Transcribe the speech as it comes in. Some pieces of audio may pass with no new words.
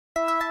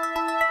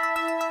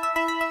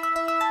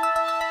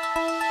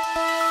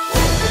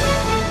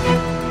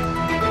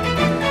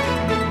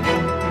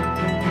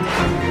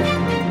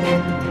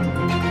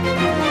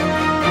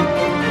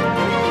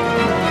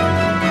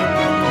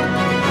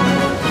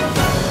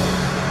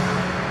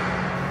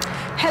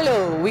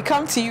we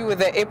come to you with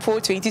the April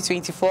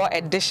 2024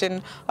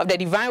 edition of the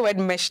Divine Word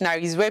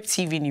Missionaries Web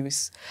TV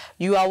News.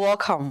 You are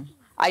welcome.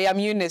 I am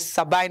Eunice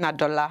Sabina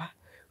Dola.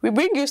 We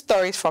bring you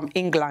stories from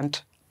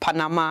England,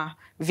 Panama,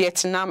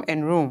 Vietnam,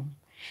 and Rome.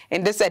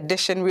 In this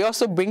edition, we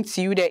also bring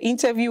to you the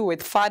interview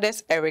with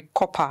Fathers Eryk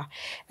Koppa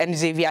and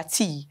Xavier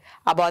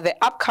about the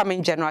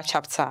upcoming General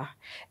Chapter,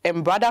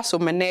 and Brother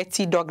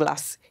Simonetti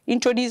Douglas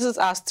introduces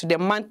us to the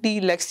monthly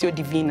Lectio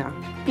Divina.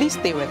 Please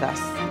stay with us.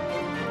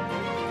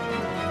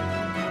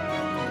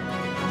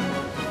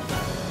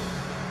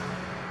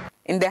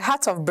 In the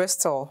heart of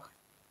Bristol,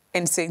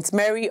 in St.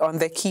 Mary on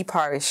the Quay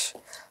Parish,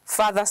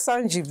 Father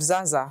Sanjeev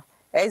Zaza,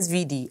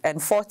 SVD,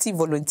 and 40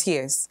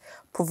 volunteers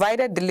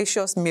provided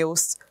delicious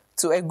meals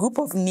to a group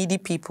of needy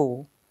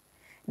people.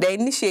 The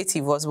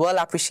initiative was well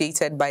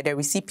appreciated by the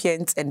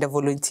recipients and the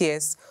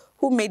volunteers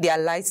who made their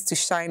lights to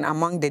shine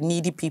among the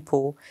needy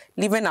people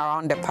living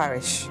around the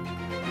parish.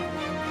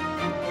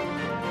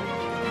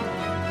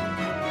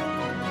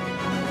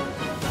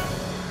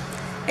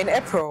 In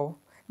April,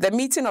 the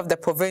meeting of the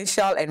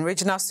provincial and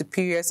regional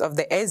superiors of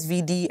the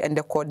SVD and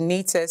the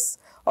coordinators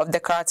of the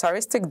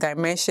characteristic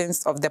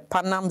dimensions of the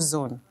Panama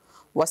zone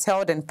was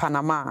held in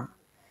Panama.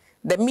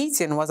 The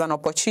meeting was an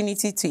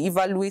opportunity to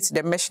evaluate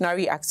the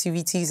missionary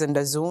activities in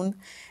the zone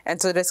and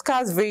to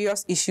discuss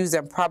various issues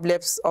and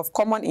problems of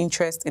common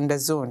interest in the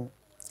zone.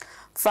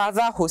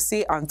 Father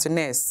Jose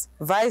Antunes,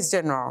 Vice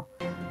General,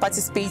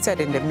 participated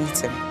in the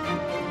meeting.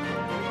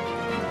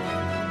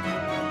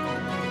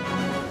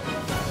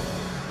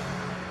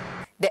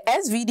 The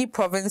SVD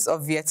province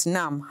of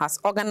Vietnam has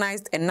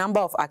organized a number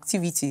of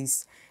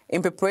activities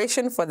in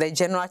preparation for the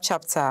General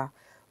Chapter,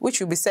 which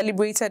will be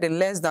celebrated in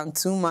less than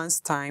 2 months'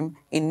 time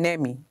in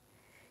Nemi.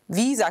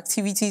 These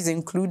activities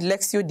include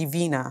Lectio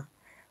Divina,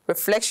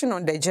 reflection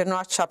on the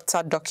General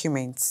Chapter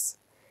documents,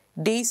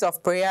 days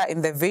of prayer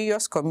in the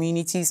various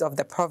communities of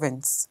the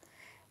province,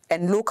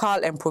 and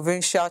local and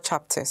provincial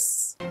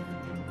chapters.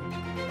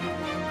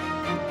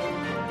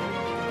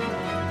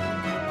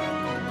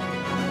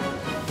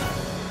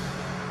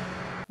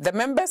 The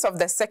members of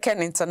the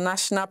Second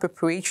International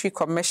Preparatory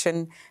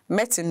Commission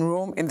met in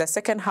Rome in the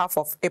second half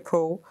of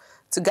April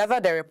to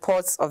gather the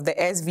reports of the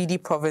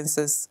SVD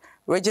provinces,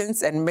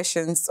 regions, and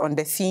missions on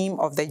the theme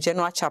of the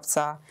General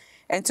Chapter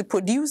and to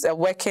produce a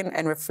working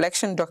and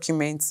reflection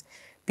document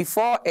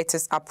before it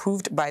is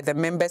approved by the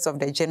members of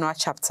the General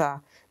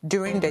Chapter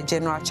during the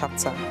General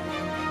Chapter.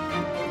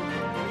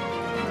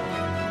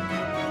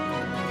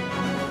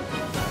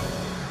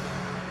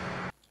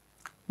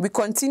 We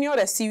continued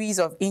a series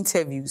of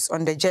interviews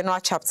on the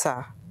General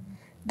Chapter.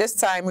 This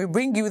time, we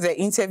bring you the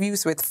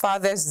interviews with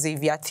Fathers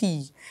Xavier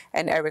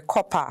and Eryk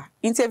Koppa,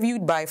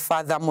 interviewed by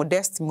Father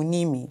Modest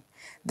Munimi,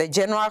 the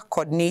General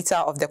Coordinator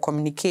of the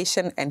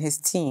Communication, and his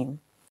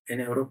team. En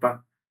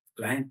Europa,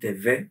 la gente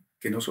ve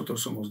que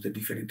nosotros somos de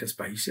diferentes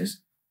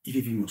países y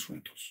vivimos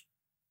juntos.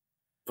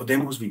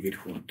 Podemos vivir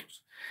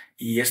juntos.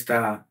 Y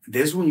esta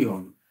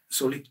desunión,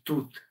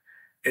 solitud,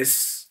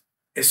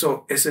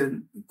 eso es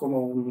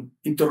como un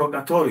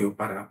interrogatorio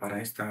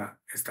para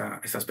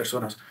estas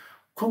personas.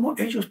 ¿Cómo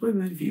ellos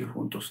pueden vivir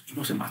juntos y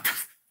no se matan?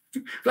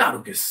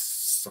 Claro que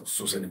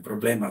suceden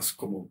problemas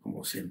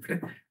como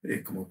siempre,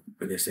 como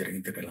puede ser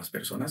entre las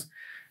personas,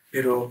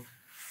 pero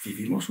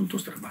vivimos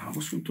juntos,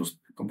 trabajamos juntos,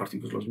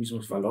 compartimos los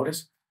mismos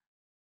valores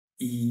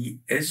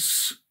y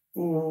es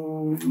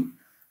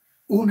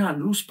una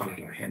luz para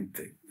la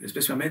gente,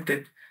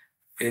 especialmente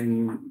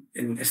en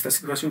esta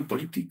situación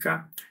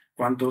política.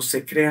 Cuando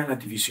se crea la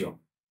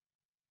división,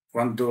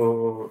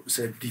 cuando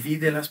se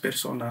divide las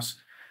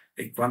personas,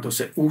 cuando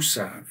se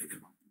usa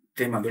el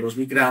tema de los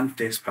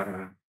migrantes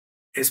para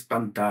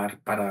espantar,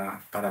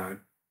 para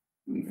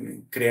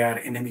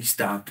crear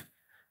enemistad,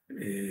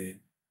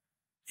 y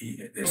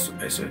eso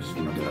es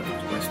una de las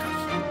respuestas.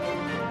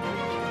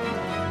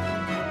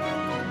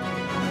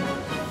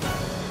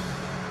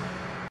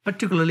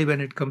 Particularly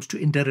when it comes to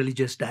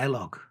interreligious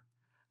dialogue,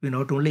 we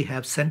not only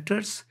have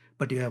centers,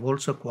 but you have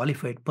also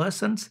qualified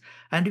persons,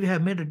 and you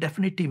have made a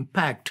definite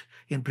impact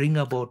in bringing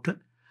about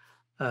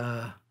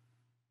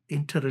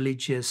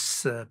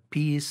interreligious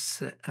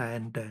peace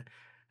and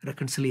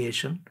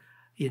reconciliation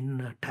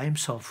in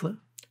times of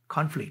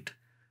conflict,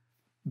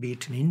 be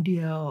it in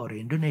India or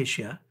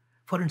Indonesia.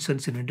 For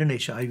instance, in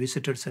Indonesia, I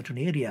visited certain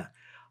area.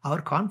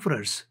 Our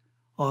conference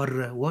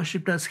or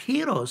worshipped as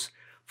heroes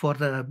for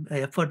the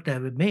effort they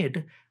have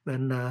made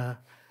when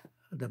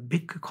the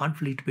big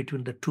conflict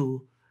between the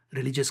two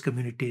religious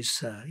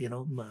communities,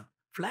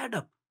 flared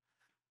up.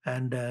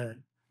 And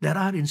there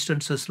are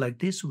instances like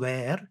this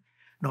where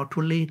not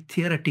only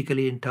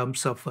theoretically in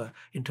terms of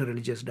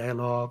interreligious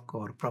dialogue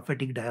or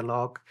prophetic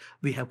dialogue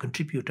we have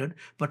contributed,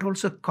 but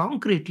also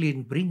concretely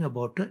in bringing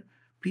about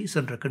peace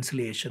and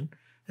reconciliation,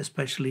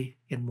 especially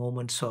in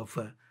moments of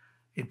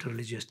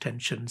interreligious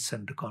tensions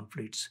and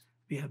conflicts.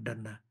 We have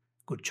done a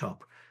good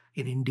job.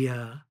 In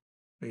India,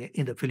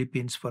 in the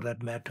Philippines for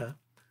that matter,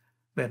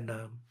 when,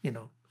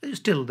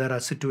 still there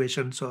are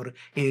situations or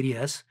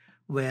areas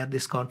where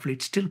this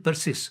conflict still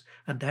persists.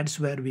 And that's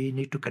where we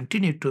need to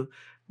continue to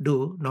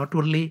do not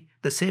only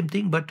the same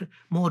thing, but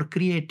more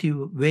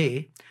creative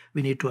way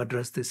we need to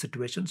address this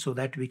situation so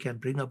that we can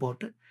bring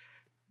about a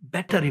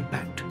better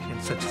impact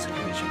in such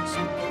situations.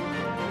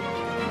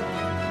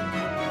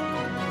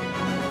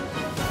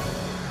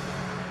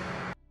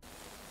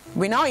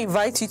 We now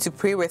invite you to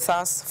pray with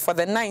us for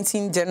the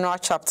 19th General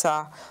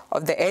Chapter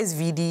of the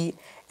SVD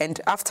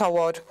and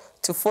afterward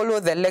to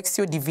follow the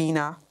Lectio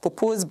Divina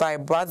proposed by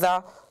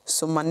Brother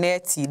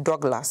Simonetti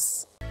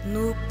Douglas.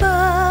 No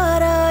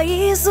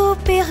paraíso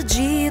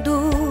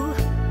perdido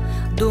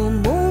do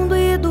mundo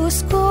e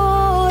dos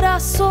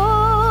corações,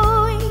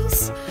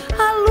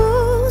 a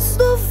luz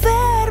do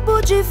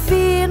Verbo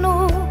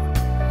divino,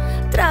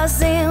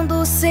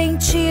 trazendo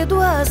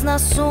sentido às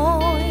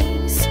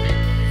nações,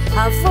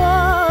 a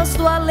voz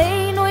do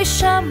além nos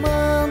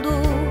chamando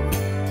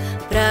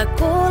pra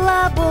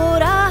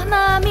colaborar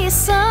na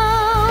missão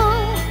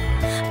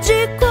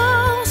de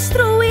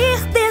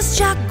construir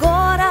desde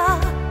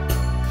agora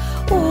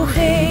o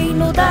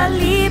reino da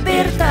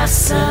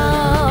libertação.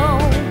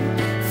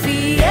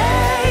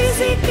 Fiéis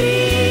e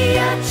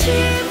criativos,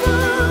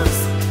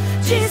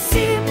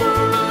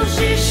 discípulos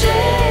de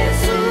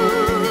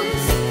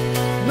Jesus,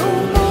 no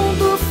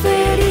mundo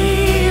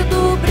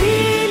ferido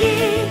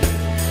brilhe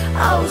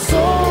aos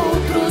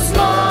outros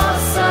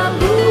nossa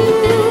luz.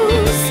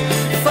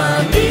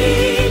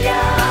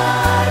 Família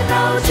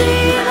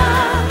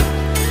arnaldina,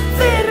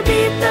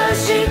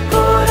 verbitas de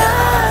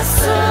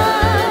coração,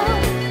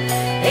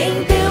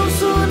 em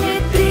Deus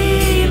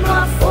unitrino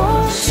a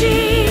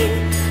fonte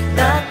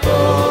da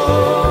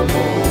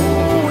comunhão.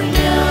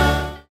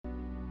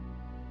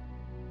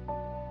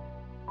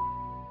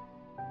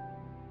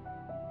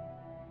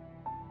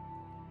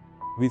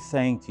 We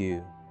thank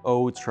you,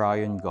 O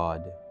Triune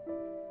God.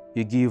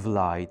 You give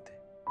light,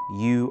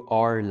 you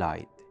are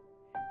light,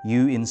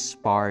 you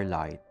inspire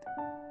light.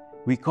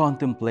 We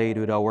contemplate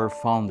with our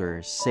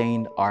founder,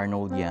 Saint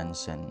Arnold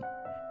Janssen.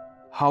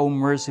 How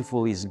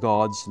merciful is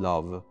God's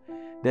love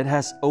that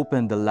has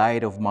opened the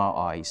light of my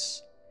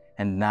eyes,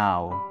 and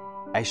now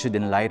I should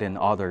enlighten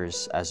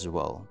others as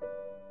well.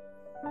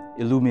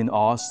 Illumine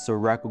us to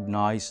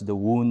recognize the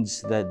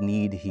wounds that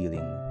need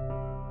healing.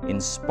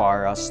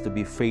 Inspire us to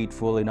be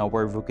faithful in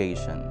our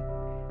vocation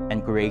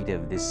and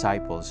creative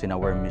disciples in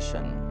our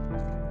mission.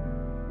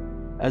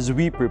 As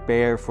we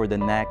prepare for the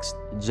next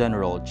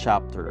general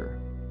chapter,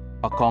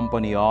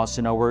 accompany us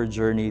in our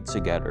journey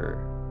together.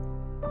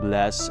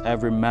 Bless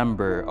every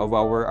member of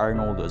our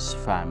Arnoldus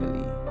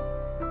family.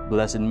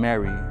 Blessed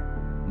Mary,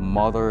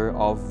 Mother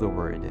of the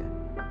Word,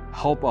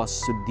 help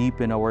us to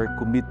deepen our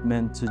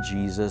commitment to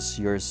Jesus,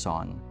 your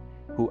Son,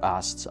 who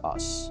asks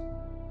us,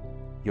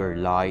 "Your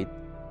light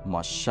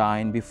must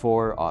shine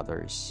before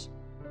others."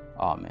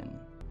 Amen.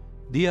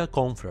 Dear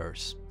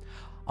confreres,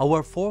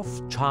 our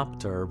fourth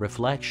chapter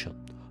reflection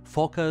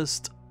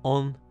focused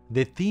on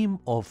the theme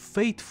of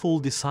faithful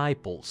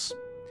disciples,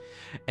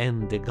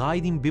 and the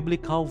guiding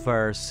biblical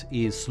verse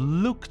is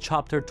Luke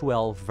chapter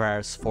 12,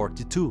 verse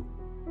 42.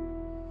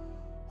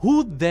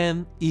 Who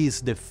then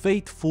is the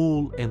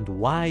faithful and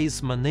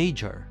wise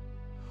manager,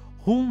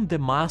 whom the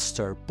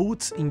master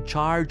puts in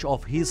charge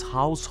of his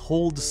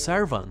household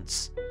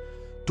servants,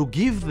 to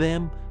give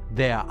them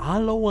their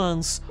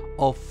allowance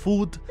of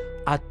food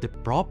at the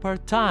proper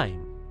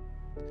time?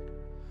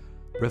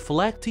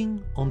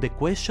 Reflecting on the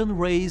question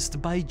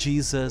raised by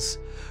Jesus,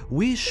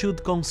 we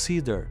should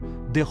consider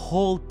the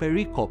whole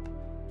pericope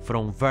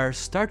from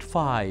verse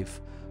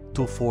 35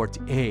 to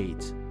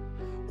 48,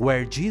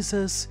 where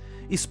Jesus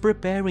is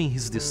preparing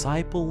his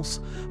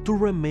disciples to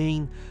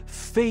remain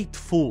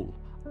faithful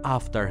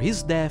after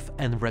his death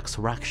and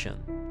resurrection.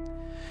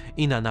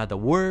 In other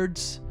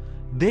words,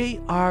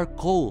 they are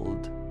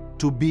called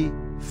to be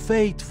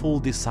faithful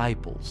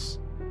disciples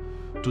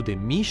to the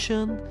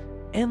mission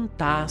and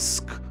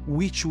task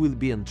which will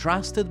be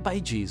entrusted by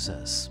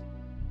Jesus.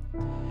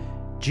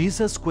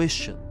 Jesus'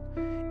 question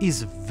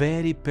is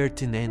very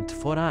pertinent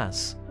for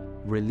us,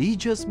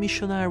 religious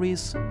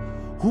missionaries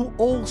who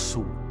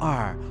also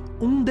are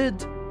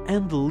wounded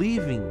and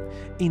living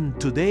in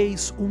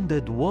today's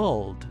wounded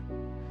world.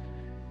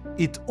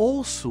 It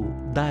also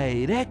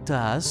directs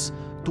us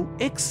to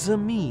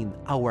examine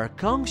our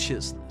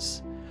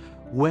consciousness,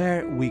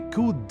 where we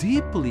could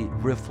deeply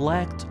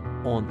reflect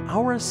on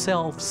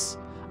ourselves,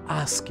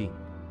 asking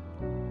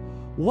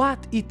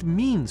what it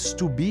means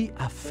to be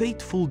a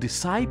faithful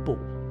disciple.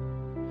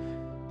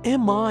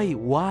 Am I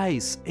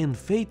wise and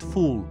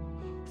faithful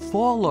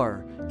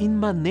follower in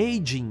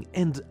managing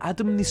and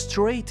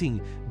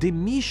administrating the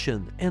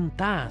mission and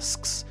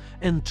tasks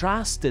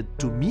entrusted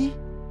to me?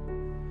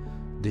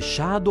 The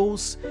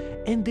shadows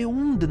and the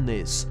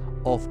woundedness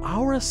of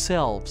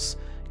ourselves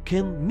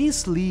can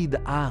mislead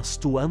us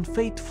to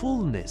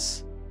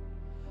unfaithfulness.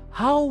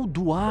 How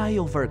do I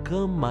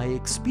overcome my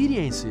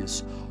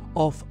experiences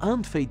of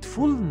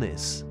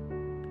unfaithfulness?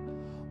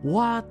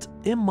 What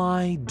am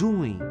I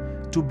doing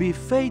to be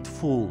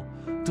faithful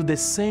to the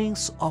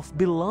sense of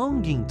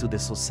belonging to the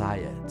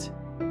society?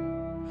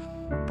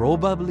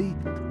 Probably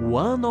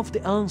one of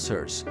the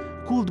answers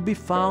could be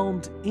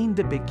found in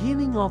the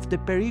beginning of the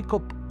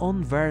pericope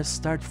on verse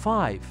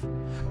 35,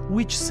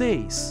 which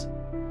says,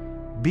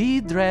 "Be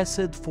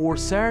dressed for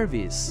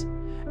service,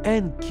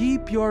 and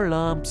keep your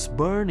lamps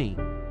burning."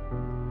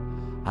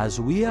 As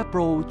we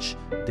approach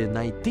the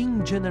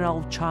 19th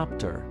general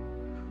chapter,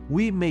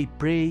 we may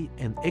pray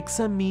and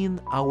examine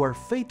our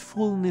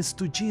faithfulness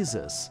to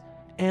Jesus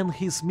and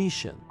His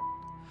mission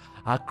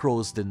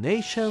across the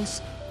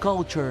nations,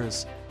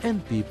 cultures, and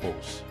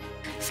peoples.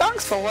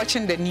 Thanks for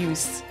watching the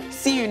news.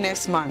 See you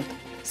next month.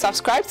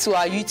 Subscribe to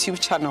our YouTube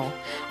channel.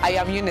 I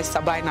am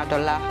Sabina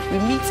Dola. We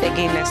meet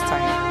again next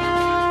time.